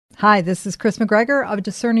Hi, this is Chris McGregor of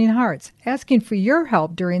Discerning Hearts, asking for your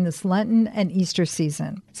help during this Lenten and Easter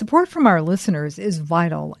season. Support from our listeners is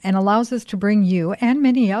vital and allows us to bring you and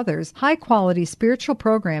many others high-quality spiritual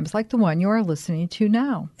programs like the one you are listening to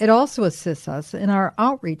now. It also assists us in our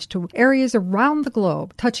outreach to areas around the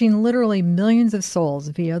globe, touching literally millions of souls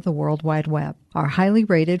via the World Wide Web. Our highly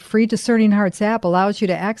rated free Discerning Hearts app allows you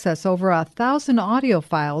to access over 1,000 audio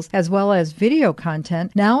files as well as video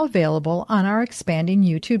content now available on our expanding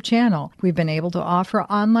YouTube channel. We've been able to offer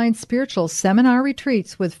online spiritual seminar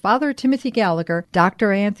retreats with Father Timothy Gallagher,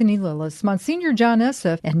 Dr. Anthony Lillis, Monsignor John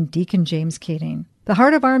Esseff, and Deacon James Keating. The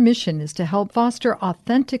heart of our mission is to help foster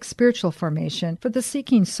authentic spiritual formation for the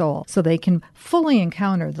seeking soul so they can fully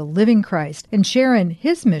encounter the living Christ and share in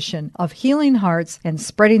His mission of healing hearts and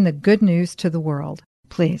spreading the good news to the world.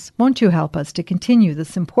 Please, won't you help us to continue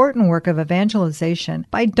this important work of evangelization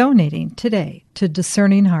by donating today to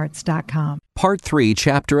discerninghearts.com. Part 3,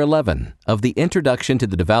 Chapter 11 of the Introduction to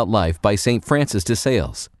the Devout Life by St. Francis de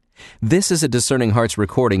Sales. This is a Discerning Hearts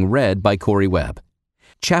recording read by Corey Webb.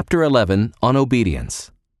 Chapter 11 on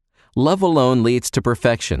Obedience. Love alone leads to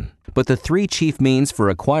perfection, but the three chief means for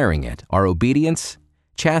acquiring it are obedience,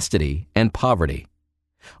 chastity, and poverty.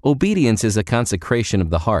 Obedience is a consecration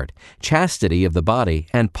of the heart, chastity of the body,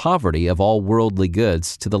 and poverty of all worldly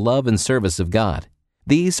goods to the love and service of God.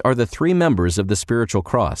 These are the three members of the spiritual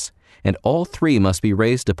cross, and all three must be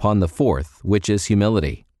raised upon the fourth, which is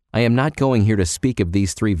humility. I am not going here to speak of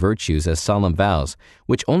these three virtues as solemn vows,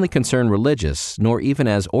 which only concern religious, nor even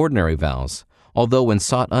as ordinary vows, although when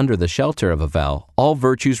sought under the shelter of a vow, all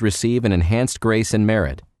virtues receive an enhanced grace and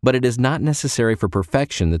merit. But it is not necessary for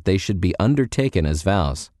perfection that they should be undertaken as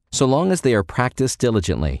vows, so long as they are practiced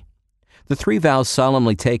diligently. The three vows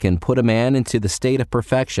solemnly taken put a man into the state of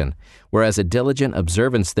perfection, whereas a diligent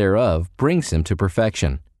observance thereof brings him to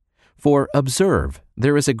perfection. For, observe,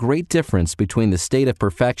 there is a great difference between the state of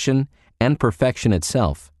perfection and perfection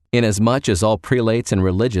itself, inasmuch as all prelates and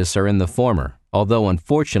religious are in the former, although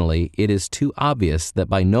unfortunately it is too obvious that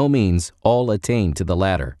by no means all attain to the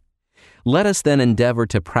latter. Let us then endeavor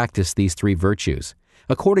to practice these three virtues,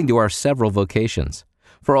 according to our several vocations.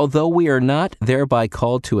 For although we are not thereby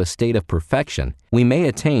called to a state of perfection, we may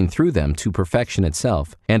attain through them to perfection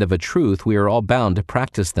itself, and of a truth we are all bound to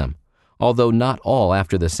practice them, although not all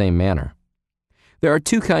after the same manner. There are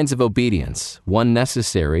two kinds of obedience, one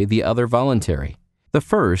necessary, the other voluntary. The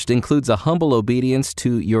first includes a humble obedience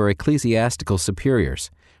to your ecclesiastical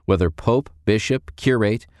superiors, whether pope, bishop,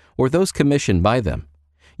 curate, or those commissioned by them.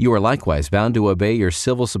 You are likewise bound to obey your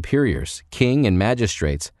civil superiors, king and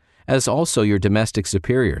magistrates, as also your domestic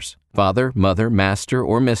superiors, father, mother, master,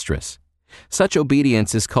 or mistress. Such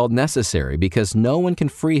obedience is called necessary because no one can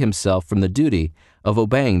free himself from the duty of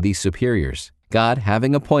obeying these superiors, God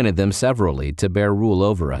having appointed them severally to bear rule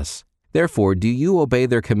over us. Therefore, do you obey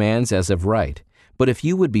their commands as of right, but if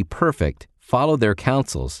you would be perfect, follow their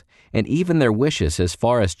counsels, and even their wishes as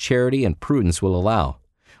far as charity and prudence will allow.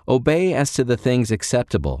 Obey as to the things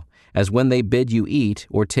acceptable, as when they bid you eat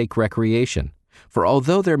or take recreation. For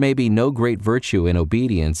although there may be no great virtue in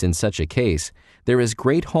obedience in such a case, there is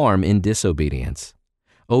great harm in disobedience.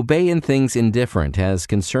 Obey in things indifferent, as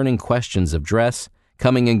concerning questions of dress,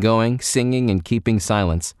 coming and going, singing and keeping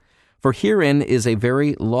silence, for herein is a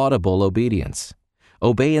very laudable obedience.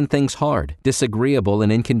 Obey in things hard, disagreeable,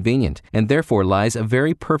 and inconvenient, and therefore lies a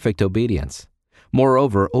very perfect obedience.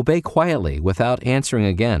 Moreover, obey quietly, without answering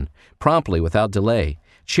again, promptly, without delay,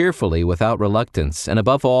 cheerfully, without reluctance, and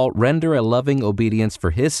above all, render a loving obedience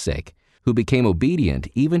for His sake, who became obedient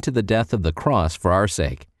even to the death of the cross for our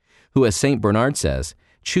sake, who, as St. Bernard says,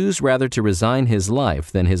 choose rather to resign his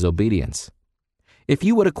life than his obedience. If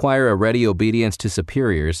you would acquire a ready obedience to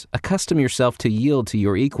superiors, accustom yourself to yield to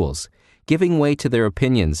your equals, giving way to their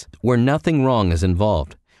opinions where nothing wrong is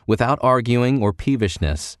involved, without arguing or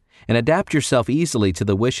peevishness, and adapt yourself easily to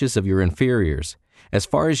the wishes of your inferiors, as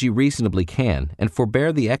far as you reasonably can, and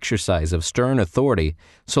forbear the exercise of stern authority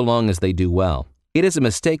so long as they do well. It is a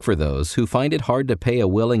mistake for those who find it hard to pay a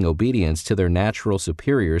willing obedience to their natural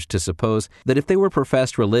superiors to suppose that if they were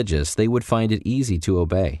professed religious, they would find it easy to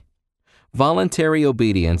obey. Voluntary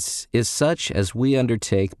obedience is such as we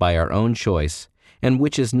undertake by our own choice, and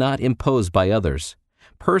which is not imposed by others.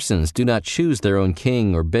 Persons do not choose their own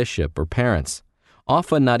king or bishop or parents,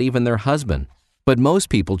 often not even their husband. But most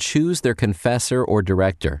people choose their confessor or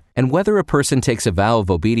director, and whether a person takes a vow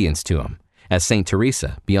of obedience to him, as St.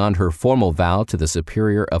 Teresa, beyond her formal vow to the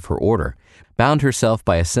superior of her order, bound herself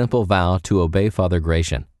by a simple vow to obey Father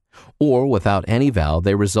Gratian, or without any vow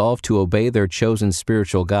they resolved to obey their chosen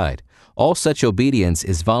spiritual guide. All such obedience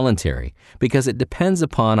is voluntary because it depends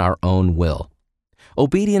upon our own will.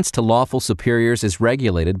 Obedience to lawful superiors is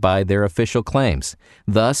regulated by their official claims.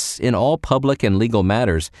 Thus, in all public and legal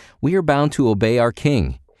matters, we are bound to obey our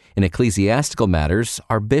king. In ecclesiastical matters,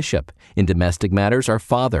 our bishop. In domestic matters, our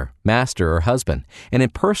father, master, or husband. And in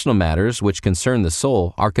personal matters which concern the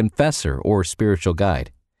soul, our confessor or spiritual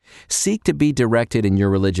guide. Seek to be directed in your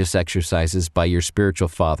religious exercises by your spiritual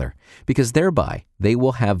father, because thereby they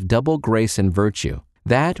will have double grace and virtue,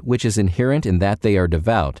 that which is inherent in that they are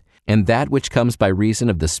devout, and that which comes by reason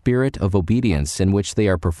of the spirit of obedience in which they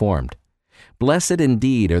are performed. Blessed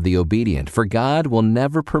indeed are the obedient, for God will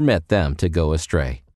never permit them to go astray.